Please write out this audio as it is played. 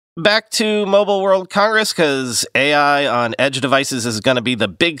Back to Mobile World Congress, because AI on edge devices is going to be the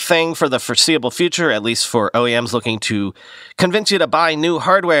big thing for the foreseeable future, at least for OEMs looking to convince you to buy new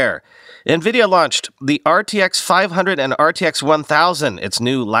hardware. Nvidia launched the RTX 500 and RTX 1000, its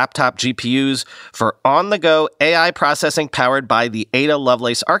new laptop GPUs for on-the-go AI processing powered by the Ada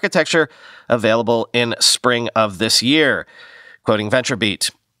Lovelace architecture, available in spring of this year. Quoting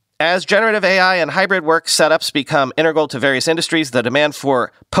VentureBeat, "As generative AI and hybrid work setups become integral to various industries, the demand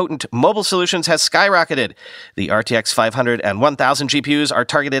for potent mobile solutions has skyrocketed. The RTX 500 and 1000 GPUs are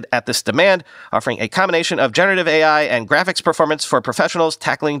targeted at this demand, offering a combination of generative AI and graphics performance for professionals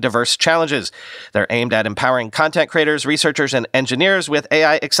tackling diverse challenges. They're aimed at empowering content creators, researchers, and engineers with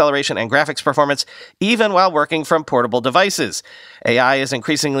AI acceleration and graphics performance, even while working from portable devices. AI is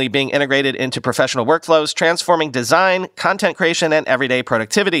increasingly being integrated into professional workflows, transforming design, content creation, and everyday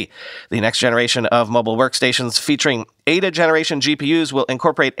productivity. The next generation of mobile workstations featuring Ada generation GPUs will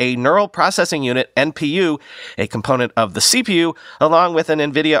incorporate a neural processing unit, NPU, a component of the CPU, along with an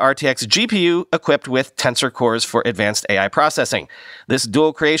Nvidia RTX GPU equipped with tensor cores for advanced AI processing. This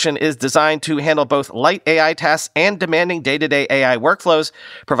dual creation is designed to handle both light AI tasks and demanding day-to-day AI workflows,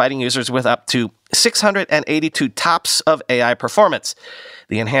 providing users with up to 682 TOPS of AI performance.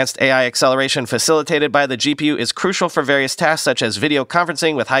 The enhanced AI acceleration facilitated by the GPU is crucial for various tasks such as video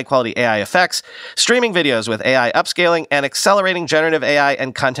conferencing with high-quality AI effects, streaming videos with AI upscaling, and accelerating generative AI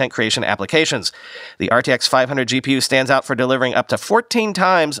and content creation applications. The RTX 500 GPU stands out for delivering up to 14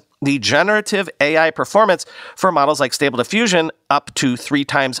 times the generative AI performance for models like Stable Diffusion, up to 3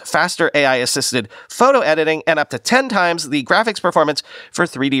 times faster AI-assisted photo editing, and up to 10 times the graphics performance for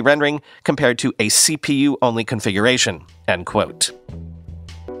 3D rendering compared to a CPU-only configuration." End quote.